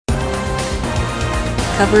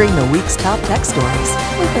covering the week's top tech stories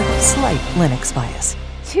with a slight Linux bias.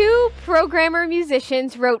 Two programmer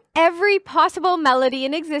musicians wrote every possible melody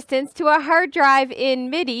in existence to a hard drive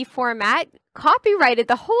in MIDI format, copyrighted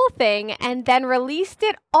the whole thing, and then released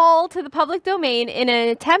it all to the public domain in an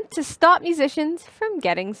attempt to stop musicians from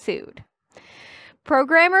getting sued.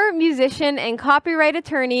 Programmer, musician, and copyright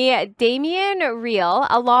attorney Damien Reel,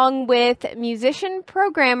 along with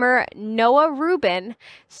musician-programmer Noah Rubin,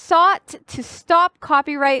 sought to stop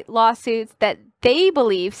copyright lawsuits that they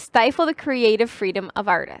believe stifle the creative freedom of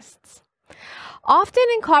artists. Often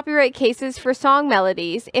in copyright cases for song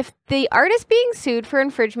melodies, if the artist being sued for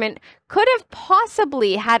infringement could have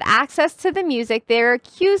possibly had access to the music they're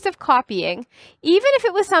accused of copying, even if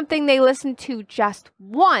it was something they listened to just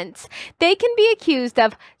once, they can be accused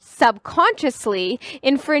of subconsciously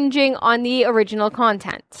infringing on the original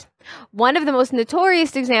content. One of the most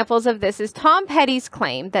notorious examples of this is Tom Petty's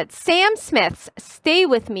claim that Sam Smith's "Stay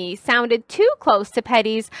With Me" sounded too close to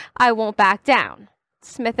Petty's "I Won't Back Down."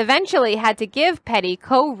 Smith eventually had to give Petty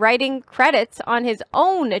co-writing credits on his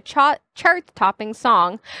own chart-topping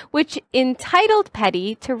song, which entitled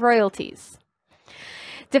Petty to royalties.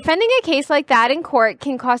 Defending a case like that in court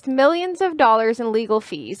can cost millions of dollars in legal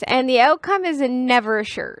fees, and the outcome is never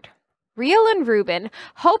assured. Reel and Rubin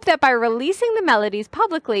hope that by releasing the melodies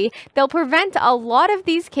publicly, they'll prevent a lot of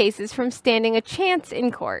these cases from standing a chance in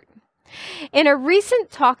court. In a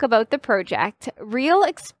recent talk about the project, Reel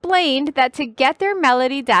explained that to get their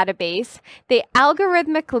melody database, they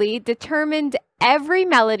algorithmically determined every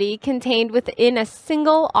melody contained within a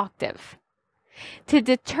single octave. To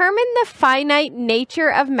determine the finite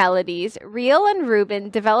nature of melodies, Reel and Rubin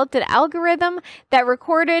developed an algorithm that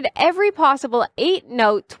recorded every possible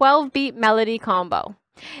 8-note, 12-beat melody combo.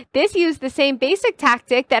 This used the same basic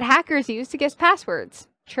tactic that hackers use to guess passwords,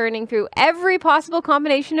 churning through every possible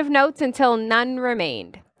combination of notes until none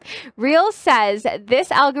remained. Reel says this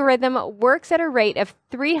algorithm works at a rate of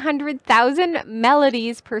 300,000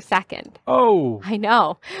 melodies per second. Oh! I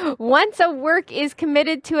know. Once a work is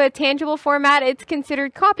committed to a tangible format, it's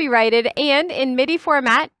considered copyrighted, and in MIDI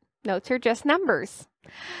format, notes are just numbers.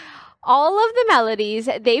 All of the melodies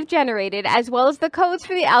they've generated, as well as the codes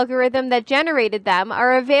for the algorithm that generated them,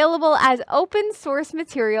 are available as open source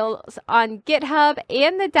materials on GitHub,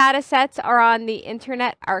 and the datasets are on the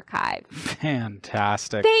Internet Archive.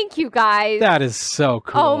 Fantastic. Thank you, guys. That is so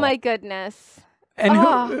cool. Oh, my goodness.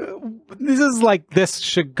 And this is like, this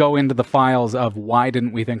should go into the files of why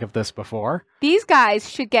didn't we think of this before? These guys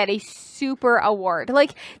should get a super award.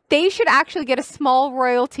 Like, they should actually get a small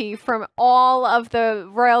royalty from all of the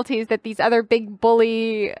royalties that these other big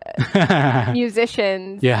bully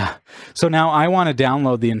musicians. Yeah. So now I want to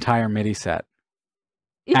download the entire MIDI set.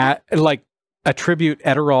 Yeah. Like, attribute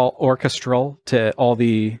Eterol orchestral to all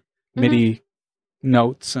the MIDI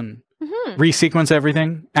notes and resequence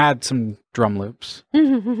everything, add some drum loops,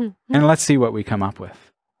 and let's see what we come up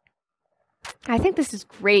with. I think this is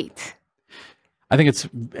great. I think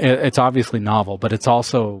it's obviously novel, but it's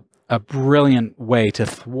also a brilliant way to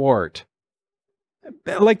thwart.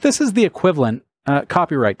 Like, this is the equivalent,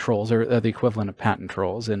 copyright trolls are the equivalent of patent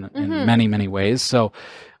trolls in many, many ways. So,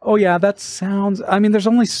 oh yeah, that sounds, I mean, there's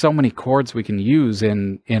only so many chords we can use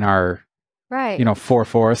in our, right,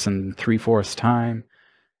 4/4 and 3/4 time.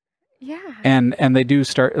 Yeah. And they do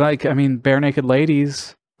start, like, I mean, Bare Naked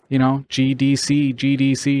Ladies, GDC,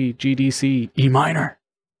 GDC, GDC, E minor.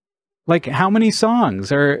 Like, how many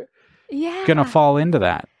songs are going to fall into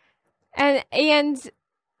that? And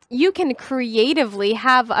you can creatively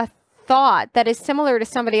have a thought that is similar to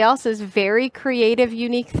somebody else's very creative,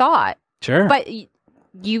 unique thought. Sure. But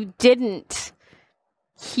you didn't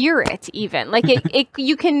hear it even. Like,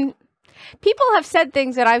 you can, people have said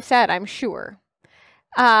things that I've said, I'm sure.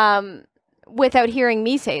 Without hearing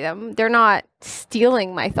me say them. They're not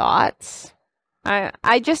stealing my thoughts.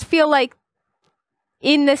 I just feel like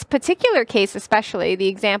in this particular case, especially the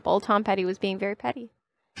example, Tom Petty was being very petty.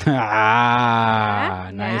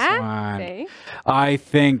 Nice one. See? I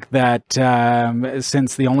think that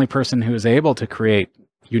since the only person who is able to create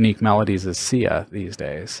unique melodies is Sia these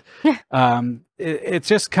days, it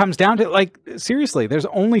just comes down to, like, seriously, there's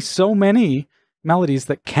only so many melodies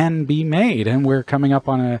that can be made, and we're coming up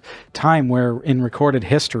on a time where in recorded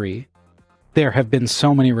history there have been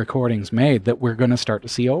so many recordings made that we're going to start to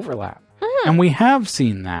see overlap. And we have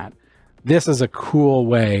seen that. This is a cool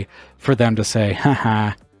way for them to say,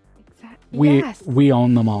 haha, we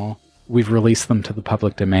own them all. We've released them to the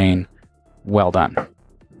public domain. Well done.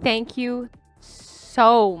 Thank you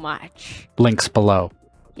so much. Links below.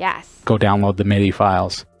 Yes. Go download the MIDI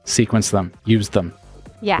files, sequence them, use them.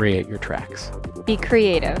 Yeah. Create your tracks. Be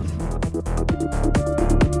creative.